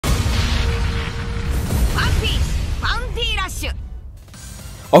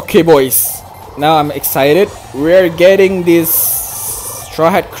Okay, boys. Now I'm excited. We're getting this Straw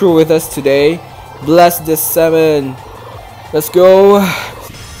Hat crew with us today. Bless the 7. Let's go.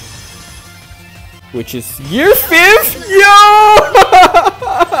 Which is year 5th. Yo!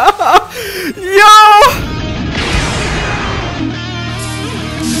 Yo!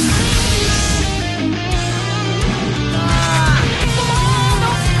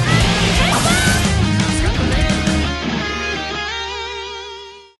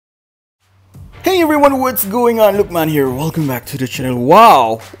 Hey everyone, what's going on? Lookman here. Welcome back to the channel.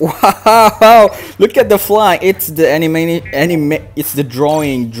 Wow, wow! Look at the fly. It's the It's the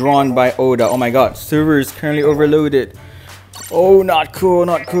drawing drawn by Oda. Oh my God, server is currently overloaded. Oh, not cool,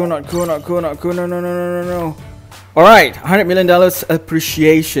 not cool, not cool, not cool, not cool. No, no, no, no, no, no. All right, $100 million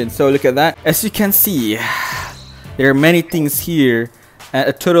appreciation. So look at that. As you can see, there are many things here, and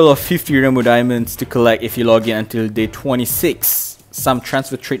a total of 50 rainbow diamonds to collect if you log in until day 26. Some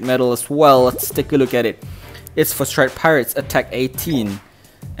transfer trade metal as well. Let's take a look at it. It's for Striped Pirates attack 18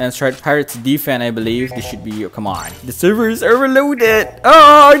 and Striped Pirates defense, I believe. This should be, oh, come on, the server is overloaded.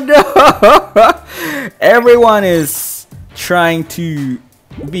 Oh no! Everyone is trying to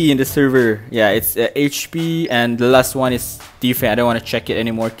be in the server. Yeah, it's HP, and the last one is defense. I don't want to check it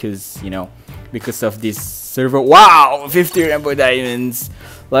anymore because, you know, because of this server. Wow, 50 rainbow diamonds,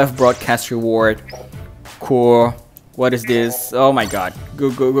 live broadcast reward. Cool. What is this? Oh my God. Go,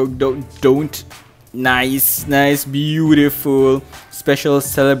 go, go. Don't. Nice, nice, beautiful. Special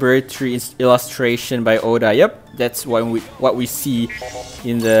celebratory illustration by Oda. Yep, that's what we see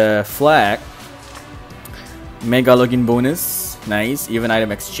in the flag. Mega login bonus. Nice. Even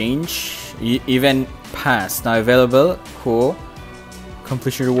item exchange. Even pass. Now available. Cool.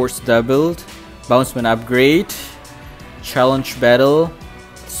 Completion rewards doubled. Bounceman upgrade. Challenge battle.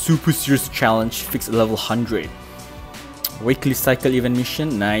 Super serious challenge. Fixed level 100. Weekly cycle event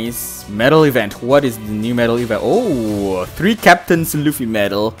mission, nice. Medal event, what is the new medal event? Oh, 3 captains Luffy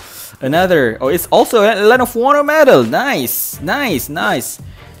medal. Another, oh, it's also a Land of Wano medal. Nice, nice, nice.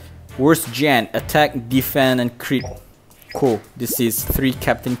 Worst gen, attack, defense, and crit. Cool, this is 3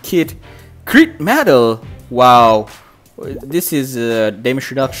 captain kit. Crit medal, wow. This is damage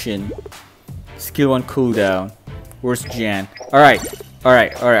reduction. Skill 1 cooldown. Worst gen. Alright,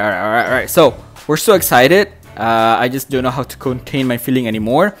 alright, alright, alright, alright. So, we're so excited. I just don't know how to contain my feeling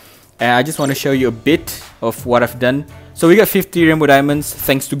anymore, and I just want to show you a bit of what I've done. So we got 50 rainbow diamonds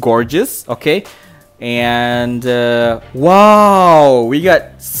thanks to Gorgeous, okay, and wow, we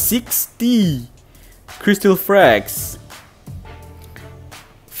got 60 crystal frags,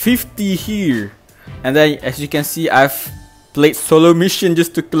 50 here, and then as you can see, I've played solo mission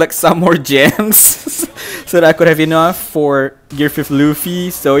just to collect some more gems so that I could have enough for Gear 5 Luffy.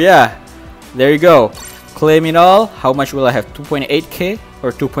 So yeah, there you go. Claim it all. How much will I have? 2.8k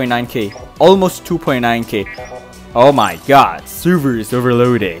or 2.9k? Almost 2.9k. Oh my God, server is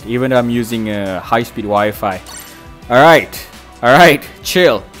overloaded. Even though I'm using high-speed Wi-Fi. Alright, alright,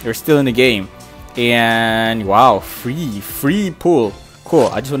 chill. You're still in the game. And wow, free pool. Cool.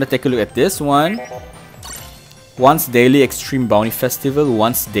 I just want to take a look at this one. Once daily extreme bounty festival.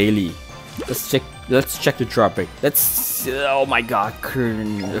 Once daily. Let's check the drop rate. Let's. Oh my God,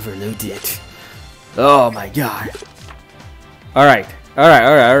 current overloaded. Oh my God. Alright.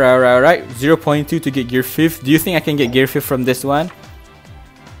 0.2 to get Gear 5th. Do you think I can get Gear 5th from this one?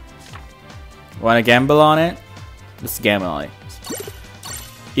 Wanna gamble on it? Let's gamble on it.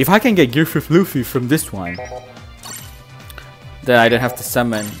 If I can get Gear 5th Luffy from this one, then I don't have to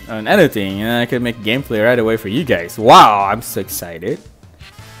summon on anything, and I can make gameplay right away for you guys. Wow, I'm so excited.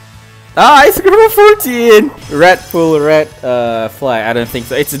 Ah, it's level 14! Red full red fly. I don't think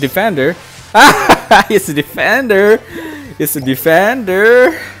so. It's a defender. It's a defender. It's a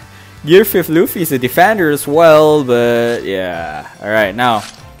defender. Gear 5th Luffy is a defender as well, but yeah. Alright, now.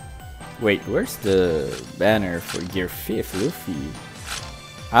 Wait, where's the banner for Gear 5th Luffy?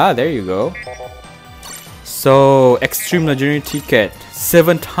 Ah, there you go. So, Extreme Legendary Ticket.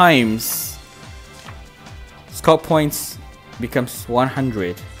 7 times. Scout points becomes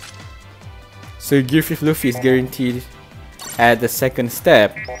 100. So, Gear 5th Luffy is guaranteed at the second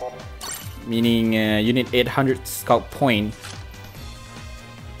step. Meaning you need 800 scout point.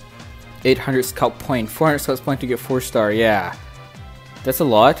 800 scout point. 400 scout point to get 4-star. Yeah. That's a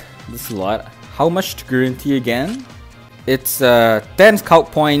lot. That's a lot. How much to guarantee again? It's 10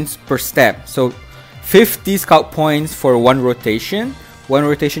 scout points per step. So 50 scout points for 1 rotation. 1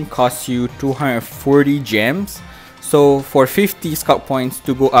 rotation costs you 240 gems. So for 50 scout points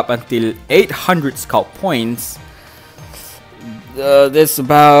to go up until 800 scout points, This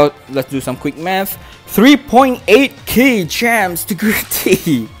about, let's do some quick math. 3.8k gems to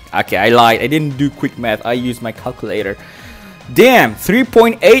Gritty. Okay, I lied. I didn't do quick math. I used my calculator. Damn,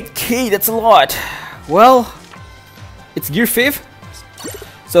 3.8k. That's a lot. Well, it's gear 5th.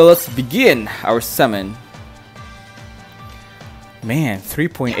 So let's begin our summon. Man,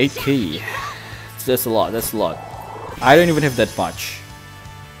 3.8k. That's a lot. That's a lot. I don't even have that much.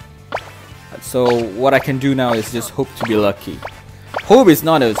 So what I can do now is just hope to be lucky. Hope is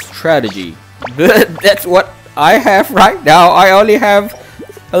not a strategy. That's what I have right now. I only have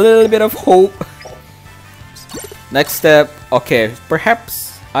a little bit of hope. Next step. Okay,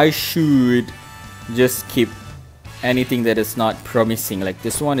 perhaps I should just keep anything that is not promising. Like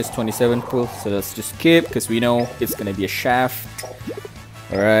this one is 27 pull, so let's just skip because we know it's gonna be a shaft.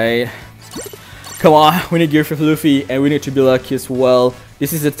 Alright. Come on, we need gear 5 Luffy and we need to be lucky as well.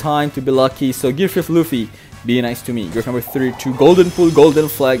 This is the time to be lucky, so gear 5 Luffy, be nice to me. Gear number 32, golden pull, golden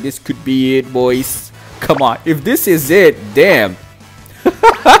flag. This could be it, boys. Come on, if this is it, damn.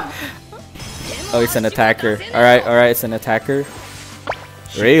 Oh, it's an attacker. Alright, alright, it's an attacker.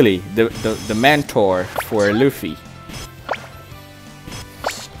 Really? The mentor for Luffy.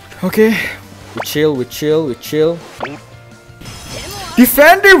 Okay. We chill, we chill, we chill.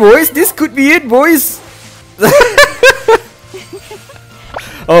 Defender, boys! This could be it, boys!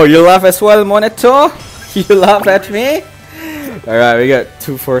 Oh, you laugh as well, Moneto? You laugh at me? Alright, we got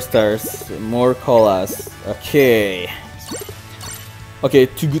 2 4-stars. More colas. Okay. Okay,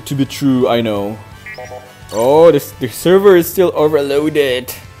 too good to be true, I know. Oh, the server is still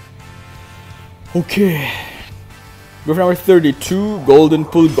overloaded. Okay. Go for number 32, golden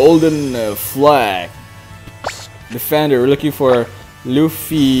pull, golden flag. Defender, we're looking for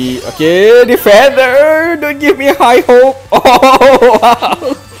Luffy. Okay, defender, don't give me high hope. Oh,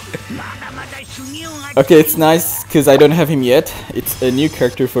 wow. Okay, it's nice because I don't have him yet. It's a new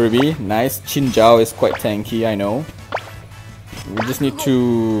character for me. Nice. Chinjao is quite tanky, I know. We just need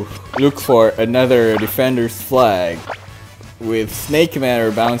to look for another defender's flag with Snake Man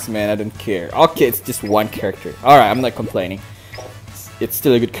or Bounce Man. I don't care. Okay, it's just one character. Alright, I'm not complaining. It's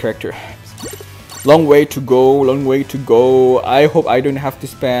still a good character. Long way to go, long way to go. I hope I don't have to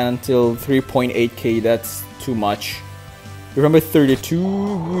spend until 3.8k. That's too much. Remember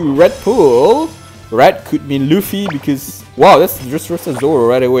 32, red pool. Red could mean Luffy because wow, that's just a Zoro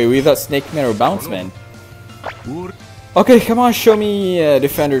right away without Snake Man or Bounce Man. Okay, come on, show me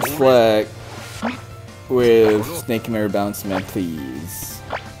defender's flag with Snake Man or Bounce Man, please.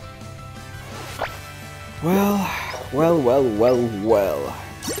 Well.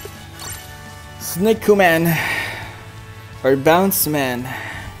 Snake Man or Bounce Man.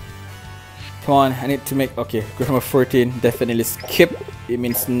 Come on, I need to make. Okay, go number 14. Definitely skip. It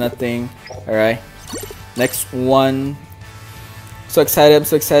means nothing. Alright. Next one. So excited, I'm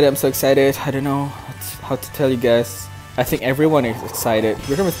so excited, I'm so excited. I don't know how to tell you guys. I think everyone is excited.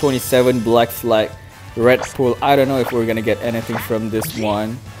 We're number 27, black flag, red pool. I don't know if we're gonna get anything from this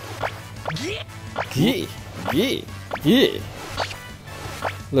one. Yeah.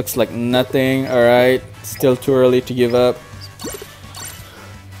 Looks like nothing. Alright, still too early to give up.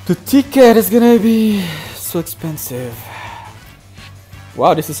 The ticket is gonna be so expensive.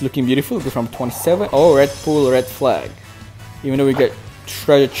 Wow, this is looking beautiful. We're from 27. Oh, red pool, red flag. Even though we get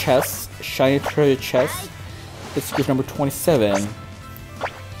treasure chest, shiny treasure chest. Let's go number 27.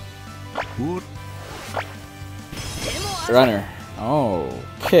 Runner.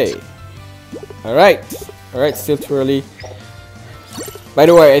 Okay. Alright, still too early. By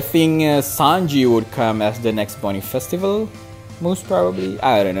the way, I think Sanji would come as the next Bonnie Festival. Most probably.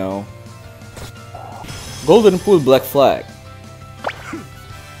 I don't know. Golden Pool, black flag.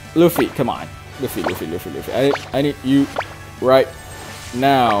 Luffy, come on. Luffy. I need you right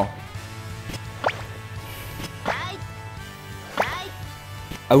now.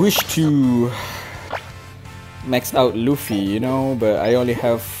 I wish to max out Luffy, you know, but I only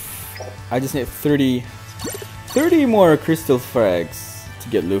have. I just need 30 more crystal frags to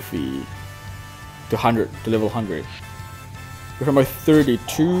get Luffy to 100, to level 100. We're from my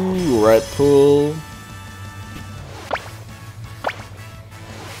 32, red pool.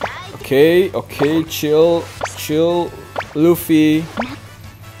 Okay, chill, Luffy.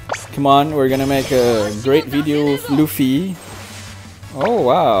 Come on, we're gonna make a great video of Luffy. Oh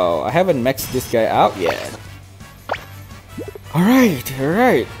wow, I haven't maxed this guy out yet.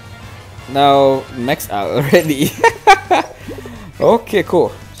 Alright. Now, max out already. Okay,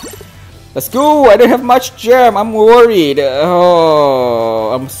 cool. Let's go! I don't have much gem, I'm worried.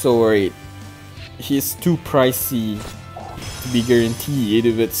 Oh, I'm so worried. He's too pricey to be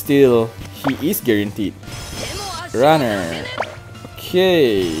guaranteed, but still, he is guaranteed. Runner.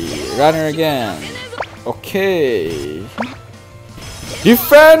 Okay, runner again. Okay.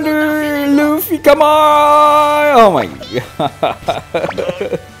 Defender Luffy, come on! Oh my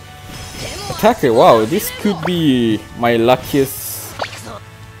god. Attacker, wow, this could be my luckiest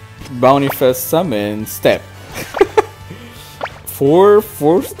Bounty Fest summon step. 4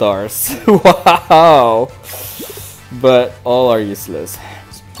 stars. Wow. But all are useless.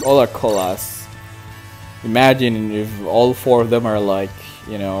 All are colas. Imagine if all 4 of them are like,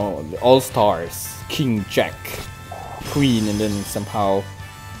 you know, all stars. King, Jack, Queen, and then somehow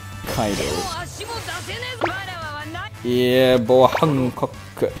Kaido. Yeah, boy, Hancock.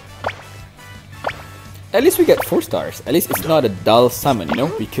 At least we get 4 stars. At least it's not a dull summon, you know,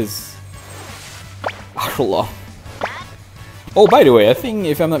 because Arlo. Oh, by the way, I think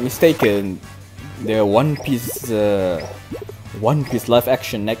if I'm not mistaken, the One Piece live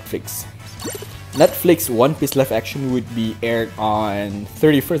action Netflix One Piece live action would be aired on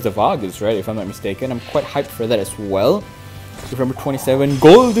 31st of August, right? If I'm not mistaken, I'm quite hyped for that as well. November 27,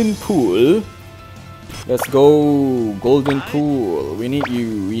 Golden Pool. Let's go, Golden Pool. We need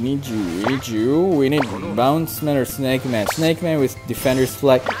you. We need you. We need you. We need Bounceman or Snake Man. Snake Man with Defender's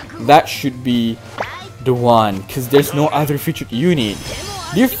Flag. That should be the one, because there's no other featured unit.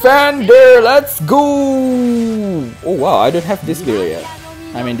 Defender, let's go! Oh wow, I don't have this girl yet.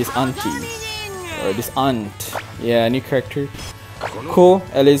 I mean this auntie. Or this aunt. Yeah, new character. Cool,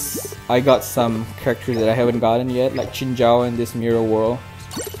 at least I got some characters that I haven't gotten yet, like Chinjao in this Mirror World.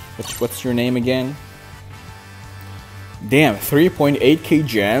 What's your name again? Damn, 3.8k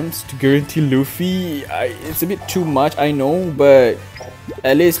gems to guarantee Luffy. It's a bit too much, I know, but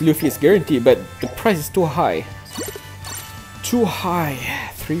at least Luffy is guaranteed, but the price is too high. Too high.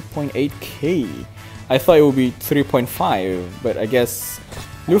 3.8k. I thought it would be 3.5, but I guess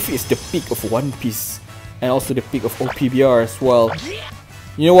Luffy is the peak of One Piece and also the peak of OPBR as well.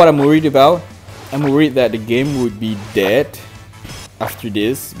 You know what I'm worried about? I'm worried that the game would be dead after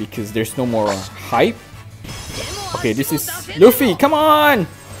this because there's no more hype. Okay, this is Luffy, come on!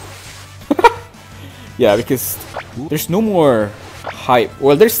 Yeah, because there's no more hype.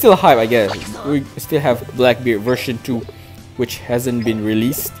 Well, there's still hype, I guess. We still have Blackbeard version 2, which hasn't been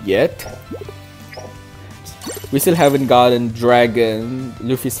released yet. We still haven't gotten Dragon,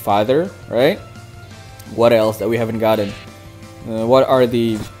 Luffy's father, right? What else that we haven't gotten? What are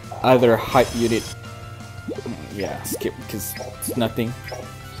the other hype unit? Yeah, skip because it's nothing.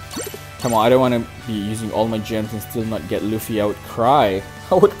 Come on, I don't want to be using all my gems and still not get Luffy. I would cry.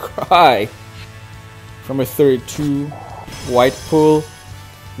 I would cry. From a 32, White Pool,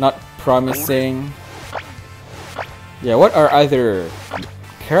 not promising. Yeah, what are other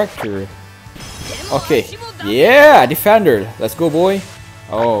character? Okay, yeah, Defender. Let's go, boy.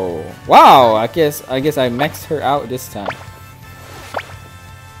 Oh, wow. I guess I maxed her out this time.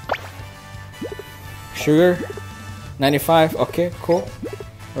 Sugar, 95. Okay, cool.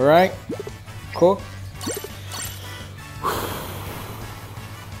 All right, cool.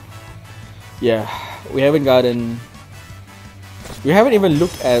 Yeah, we haven't even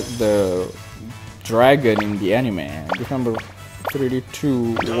looked at the dragon in the anime. Number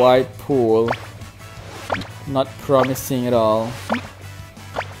 32, White Pool. Not promising at all.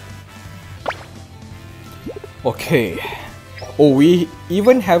 Okay. Oh, we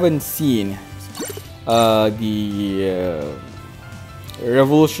even haven't seen the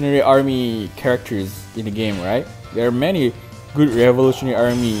Revolutionary Army characters in the game, right? There are many good Revolutionary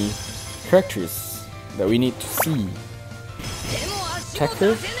Army characters that we need to see.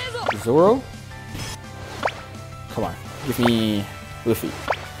 Tucker? Zoro? Come on, give me Luffy.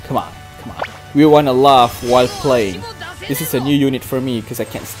 Come on, come on. We wanna laugh while playing. This is a new unit for me because I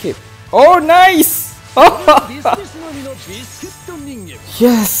can't skip. Oh, nice!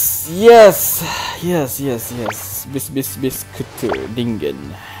 Yes, yes, yes, yes, yes. Biscuit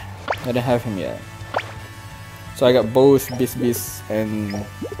Dingen. I don't have him yet. So I got both Bis and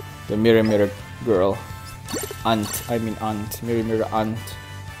the Mirror girl. Aunt. Mirror aunt.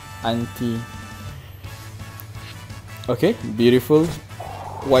 Auntie. Okay, beautiful.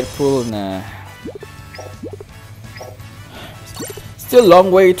 White Pool, nah. Still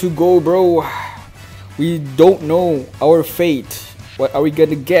long way to go, bro. We don't know our fate. What are we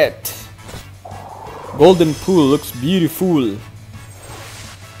gonna get? Golden Pool looks beautiful.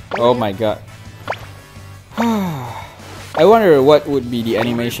 Oh my god. I wonder what would be the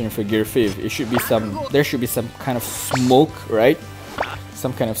animation for Gear 5. It should be there should be some kind of smoke, right?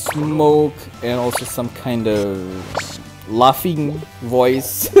 Some kind of smoke and also some kind of laughing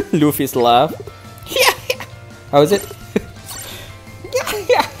voice. Luffy's laugh. How is it?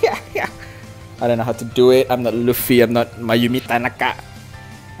 I don't know how to do it. I'm not Luffy. I'm not Mayumi Tanaka.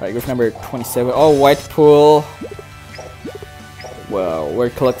 Alright, group number 27. Oh, white pool. Well, we're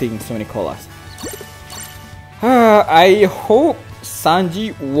collecting so many colas. I hope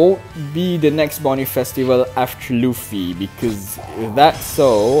Sanji won't be the next Bonnie Festival after Luffy, because if that's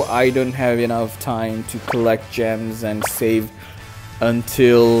so, I don't have enough time to collect gems and save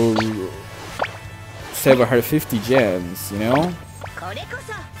until 750 gems, you know?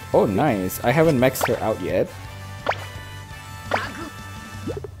 Oh, nice. I haven't maxed her out yet.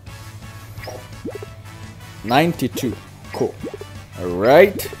 $92. Cool.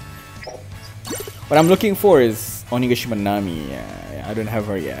 Alright. What I'm looking for is Onigashima Nami. I don't have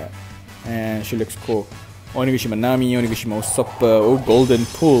her yet. And she looks cool. Onigashima Nami, Onigashima Usopp, oh, Golden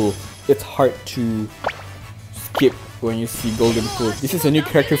Pool. It's hard to skip when you see Golden Pool. This is a new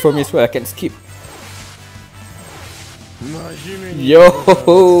character for me as well. I can skip.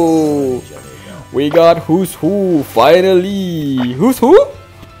 Yo! We got Who's Who finally! Who's Who?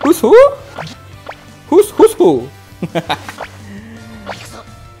 Who's Who? Who's Who?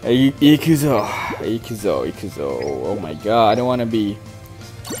 Ikuzo. Oh my god, I don't want to be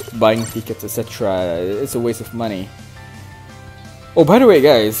buying tickets, etc. It's a waste of money. Oh, by the way,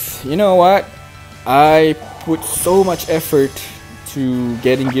 guys, you know what? I put so much effort to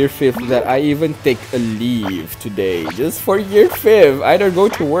getting Gear 5 that I even take a leave today just for Gear 5. I don't go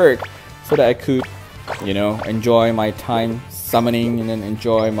to work so that I could, you know, enjoy my time summoning and then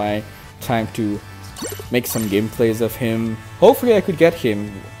enjoy my time to make some gameplays of him. Hopefully I could get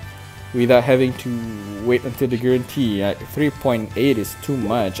him without having to wait until the guarantee. 3.8 is too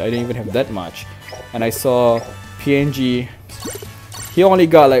much. I didn't even have that much. And I saw PNG, he only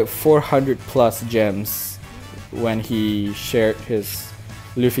got like 400 plus gems when he shared his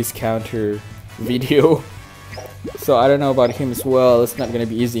Luffy's counter video. So I don't know about him as well. It's not gonna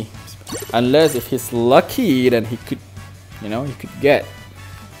be easy. Unless if he's lucky, then he could, you know, he could get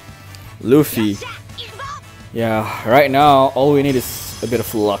Luffy. Yeah, right now all we need is a bit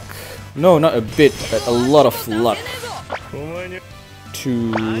of luck. No, not a bit, but a lot of luck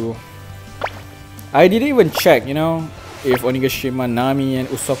to... I didn't even check, you know, if Onigashima, Nami and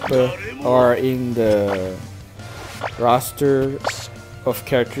Usopp are in the roster of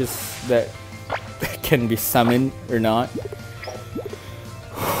characters that can be summoned or not.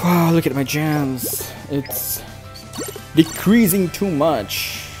 Wow, look at my gems. It's decreasing too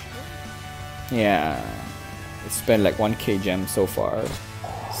much. Yeah, I spent like 1k gems so far.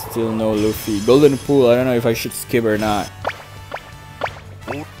 Still no Luffy. Golden Pool, I don't know if I should skip or not.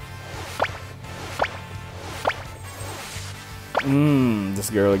 This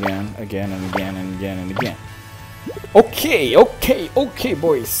girl again and again. Okay,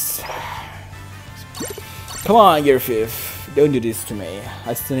 boys. Come on, Gear 5. Don't do this to me.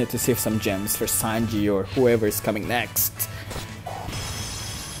 I still need to save some gems for Sanji or whoever is coming next.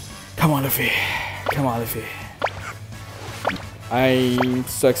 Come on, Luffy. Come on, Luffy. I'm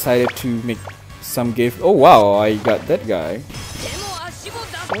so excited to make some gift. Oh wow, I got that guy.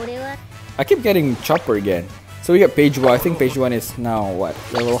 I keep getting Chopper again. So we got page 1. I think page 1 is now what?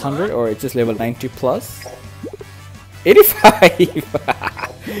 Level 100 or it's just level 90 plus? 85!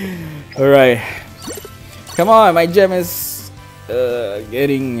 Alright. Come on, my gem is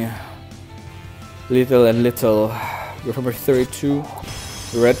getting little and little. Go number 32.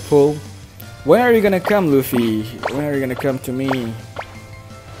 Red Pool. When are you gonna come, Luffy? When are you gonna come to me?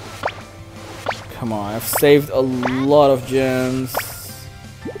 Come on, I've saved a lot of gems.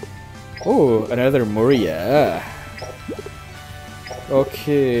 Oh, another Moria.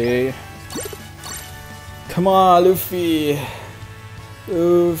 Okay. Come on, Luffy.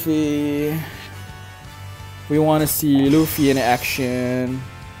 Luffy. We want to see Luffy in action.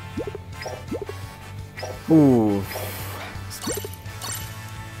 Ooh.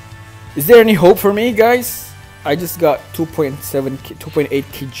 Is there any hope for me, guys? I just got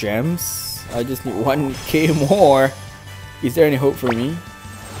 2.8k gems. I just need 1k more. Is there any hope for me?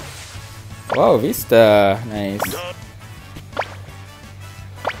 Wow, Vista. Nice.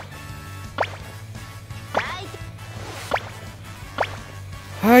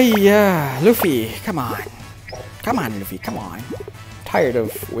 Hiya, Luffy, come on. Come on, Luffy, come on. Tired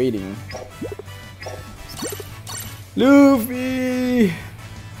of waiting. Luffy!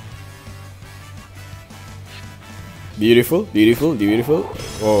 Beautiful, beautiful, beautiful.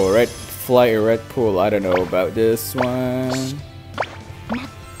 Oh, red fly a red pool. I don't know about this one.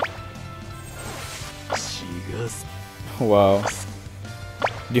 Wow.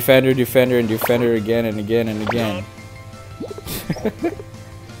 Defender, defender, and defender again and again and again.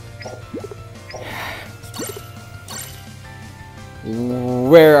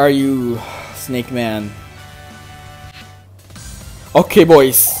 Where are you, Snake Man. Okay,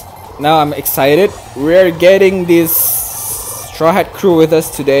 boys. Now I'm excited. We're getting this Straw Hat crew with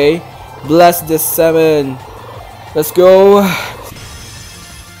us today. Bless the 7. Let's go.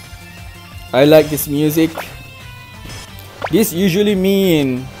 I like this music. This usually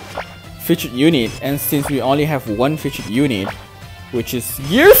mean featured unit, and since we only have one featured unit, which is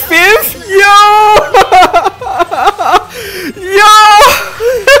Gear 5th, yo! Yo!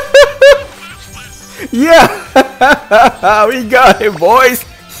 Yeah! We got it, boys!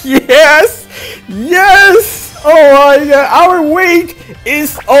 Yes! Yes! Oh my god, our wait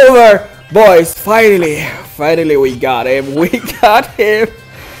is over! Boys, finally we got him. We got him!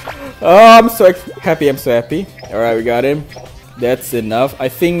 Oh, I'm so happy, I'm so happy. Alright, we got him. That's enough. I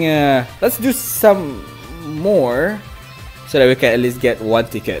think, let's do some more so that we can at least get one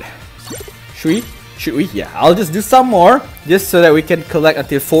ticket. Should we? Should we? Yeah, I'll just do some more just so that we can collect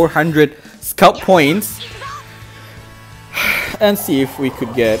until 400 scout points and see if we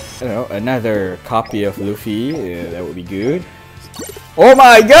could get, I don't know, another copy of Luffy. Yeah, that would be good. Oh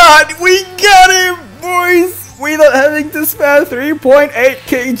my god, we got him, boys! Without having to spend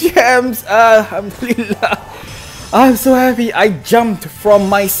 3.8k gems. Alhamdulillah. I'm so happy. I jumped from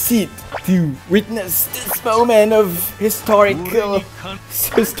my seat to witness this moment of historical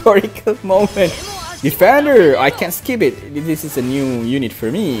moment. Defender, I can't skip it. This is a new unit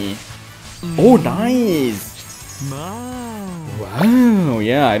for me. Oh, nice. Wow,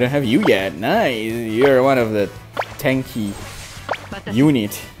 yeah, I don't have you yet. Nice. You're one of the tanky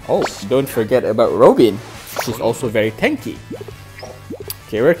unit. Oh, don't forget about Robin. She's also very tanky.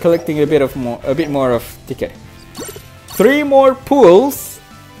 Okay, we're collecting a bit more of ticket. 3 more pools,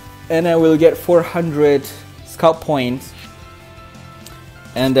 and then we'll get 400 scout points,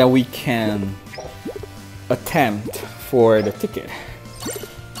 and then we can attempt for the ticket.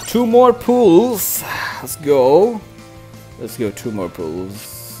 2 more pools. Let's go. Let's go. 2 more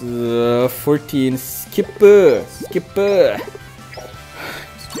pools. 14 skipper.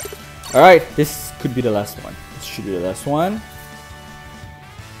 Alright, this could be the last one. This should be the last one.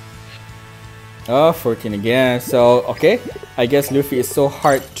 Oh, 14 again. So, okay. I guess Luffy is so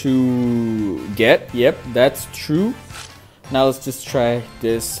hard to get. Yep, that's true. Now let's just try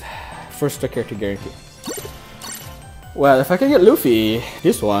this first character guarantee. Well, if I can get Luffy,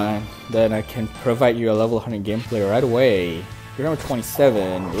 this one, then I can provide you a level 100 gameplay right away. You're number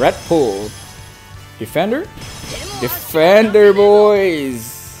 27. Red Pool. Defender? Defender,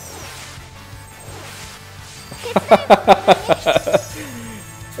 boys!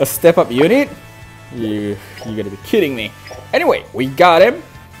 A step up unit? You gotta be kidding me. Anyway, we got him.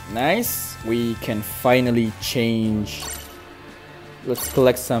 Nice. We can finally change. Let's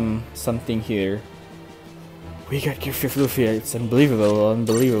collect something here. We got Gear 5 Luffy. It's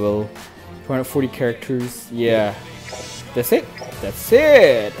unbelievable. 240 characters. Yeah. That's it. That's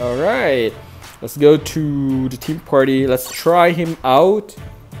it. Alright. Let's go to the team party. Let's try him out.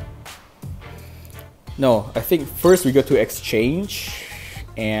 No, I think first we go to exchange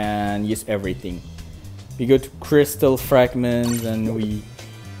and use everything. We go to crystal fragments and we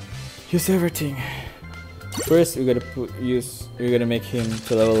use everything. First we're gonna make him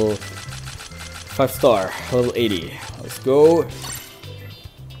to level 5-star, level 80. Let's go.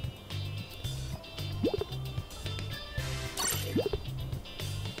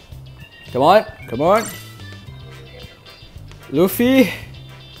 Come on, come on. Luffy.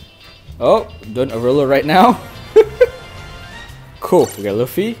 Oh, don't overload right now. Cool, we got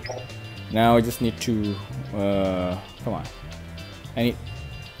Luffy. Now I just need to, come on.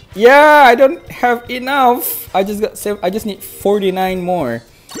 Yeah, I don't have enough. I just need 49 more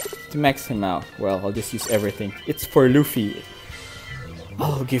to max him out. Well, I'll just use everything. It's for Luffy.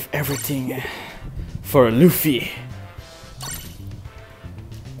 I'll give everything for Luffy.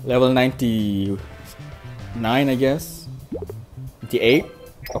 Level 99, I guess. 98.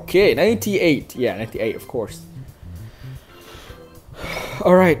 Okay, 98. Yeah, 98, of course.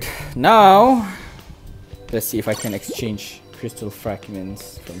 Alright, now let's see if I can exchange crystal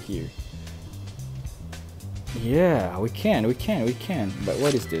fragments from here. Yeah, we can. But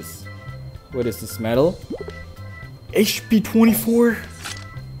what is this? What is this metal? HP 24?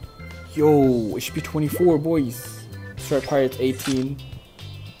 Yo, HP 24, boys. Strike Pirates 18.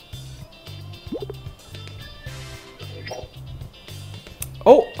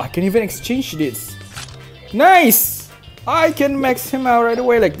 Oh, I can even exchange this. Nice! I can max him out right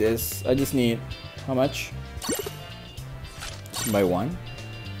away like this. I just need, how much? By 1.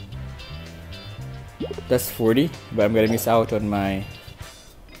 That's 40, but I'm gonna miss out on my...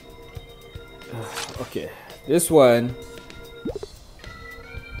 Okay, this one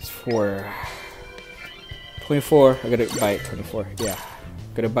is for 24. I gotta buy it 24. Yeah,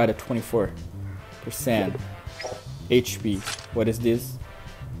 gotta buy the 24% HP. What is this?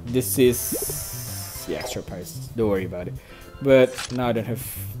 This is extra price. Don't worry about it. But now I don't have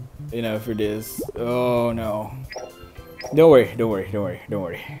enough for this. Oh no. Don't worry. Don't worry. Don't worry. Don't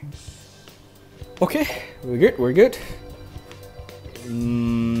worry. Okay, we're good. We're good.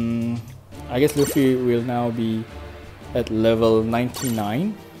 I guess Luffy will now be at level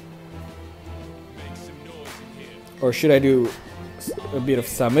 99. Or should I do a bit of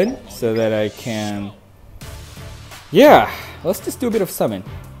summon so that I can... Yeah, let's just do a bit of summon.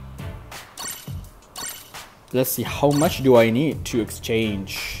 Let's see, how much do I need to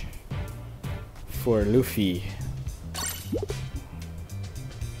exchange for Luffy?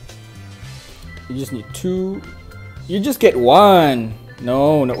 You just need 2. You just get 1.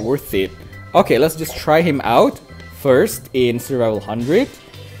 No, not worth it. Okay, let's just try him out first in Survival 100.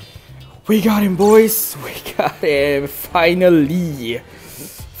 We got him, boys. We got him. Finally.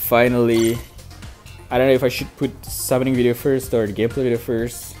 Finally. I don't know if I should put summoning video first or the gameplay video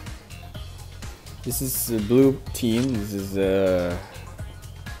first. This is a blue team. This is a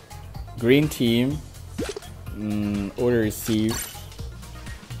green team. Order received.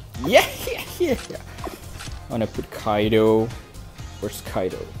 Yeah. I wanna put Kaido. Where's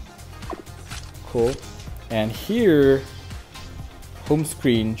Kaido? Cool. And here, home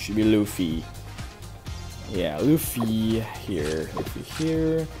screen should be Luffy. Yeah, Luffy here. Luffy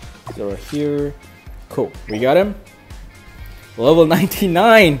here. Zoro here. Cool. We got him. Level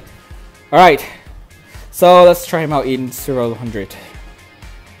 99. Alright. So let's try him out in Survival 100.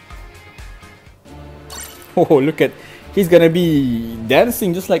 Oh, look at... He's gonna be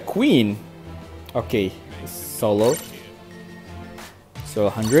dancing just like Queen. Okay. Solo. So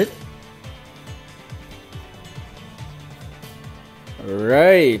 100.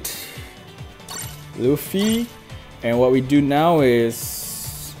 Alright. Luffy. And what we do now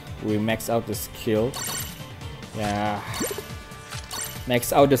is we max out the skill. Yeah.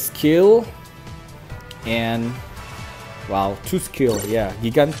 Max out the skill. And wow, 2 skill. Yeah.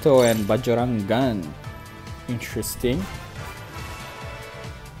 Giganto and Bajorangan. Interesting.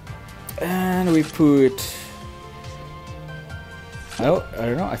 And we put... I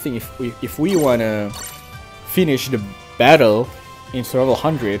don't know. I think if we wanna finish the battle in Survival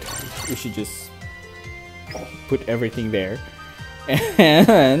 100, we should just put everything there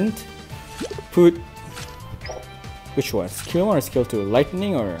and put which one? Skill 1 or skill 2?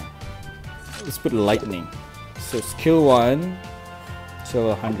 Lightning or let's put lightning. So skill 1, Survival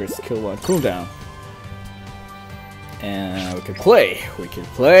 100, skill 1, cooldown, and we can play. We can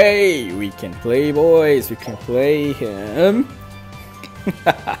play. We can play, boys. We can play him.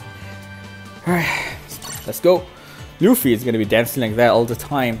 Alright, let's go. Luffy is gonna be dancing like that all the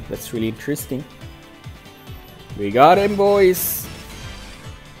time. That's really interesting. We got him, boys.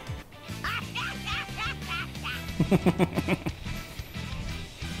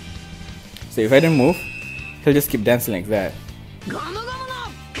 So if I don't move, he'll just keep dancing like that.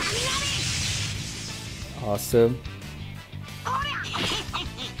 Awesome.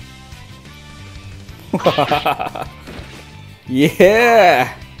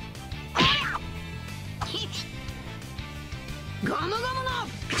 Yeah.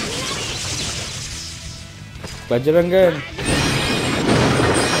 Bajarangan.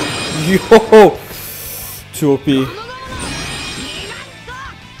 Yo. 2 OP.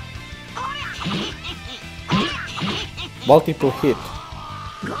 Multiple hit.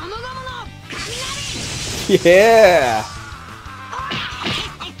 Yeah.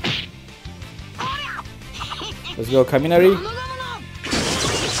 Let's go, Kaminari.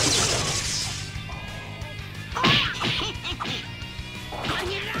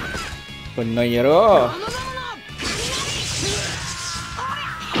 Penoyero.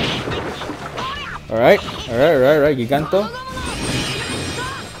 Alright, Giganto.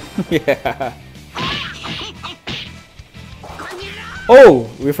 Yeah. Oh,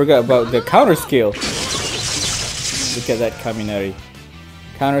 we forgot about the counter skill. Look at that Kaminari.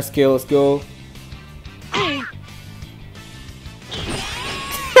 Counter skill, let's go.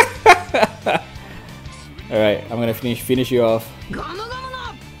 Alright, I'm gonna finish you off.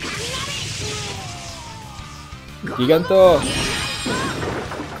 Giganto.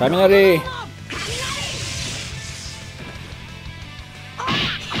 Kaminari.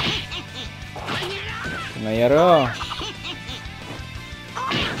 Mayaro.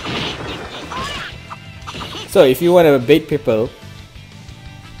 So if you want to bait people,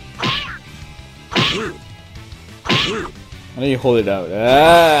 and then you hold it out.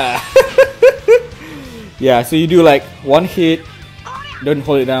 Ah. Yeah, so you do like 1 hit, don't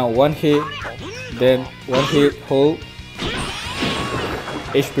hold it down, 1 hit, Then one hit, hold.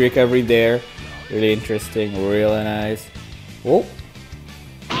 HP recovery there. Really interesting, really nice. Whoa.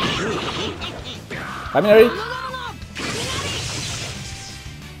 Kaminari.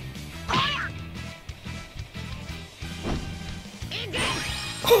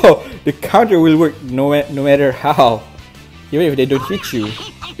 Oh, the counter will work no matter how. Even if they don't hit you,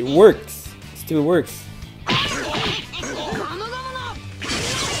 it works. It still works.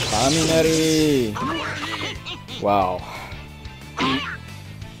 Kaminari. Wow.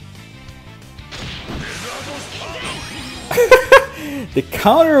 The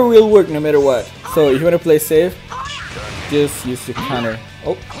counter will work no matter what. So if you want to play safe, just use your counter.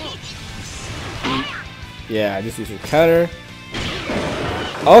 Oh. Yeah, just use your counter.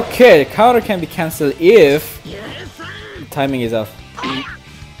 Okay, the counter can be cancelled if the timing is off.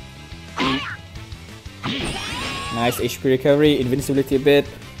 Nice HP recovery, invincibility a bit.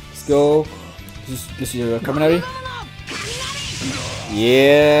 Let's go. Just use your Kaminari.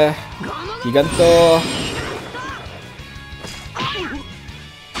 Yeah. Giganto.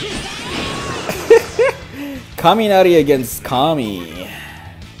 Kaminari against Kami.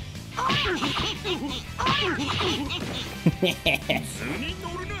 Yeah.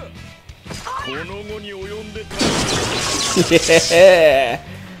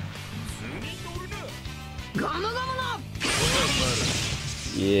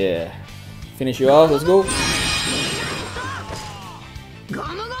 Yeah. Finish you off, let's go.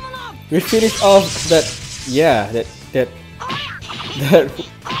 We finished off that, yeah, that,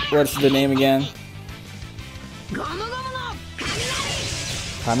 what's the name again?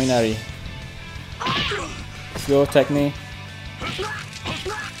 Kaminari. Let's go, attack me.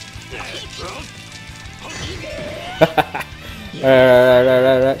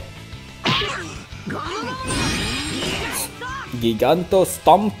 Right. Giganto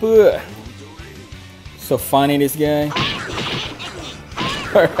Stomp. So funny, this guy.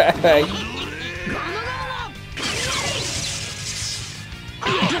 Alright.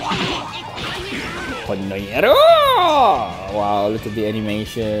 Wow, look at the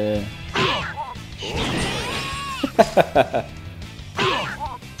animation.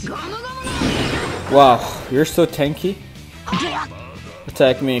 Wow, you're so tanky.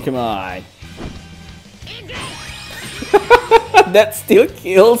 Attack me, come on. That still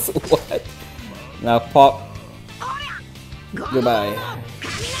kills? What? Now pop. Goodbye.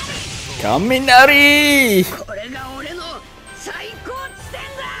 Kaminari!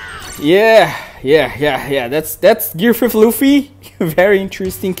 Yeah. That's Gear 5 Luffy. Very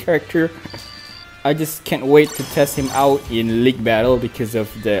interesting character. I just can't wait to test him out in League Battle because of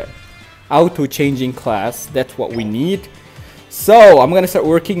the auto-changing class. That's what we need. So I'm gonna start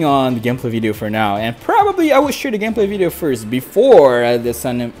working on the gameplay video for now, and probably I will share the gameplay video first before the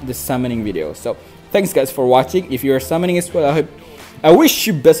summoning video. So thanks guys for watching. If you are summoning as well, I wish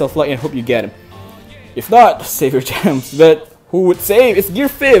you best of luck and hope you get him. If not, save your gems. But who would save? It's Gear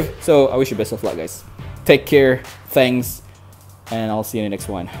 5. So I wish you best of luck, guys. Take care. Thanks, and I'll see you in the next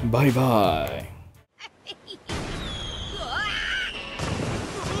one. Bye bye.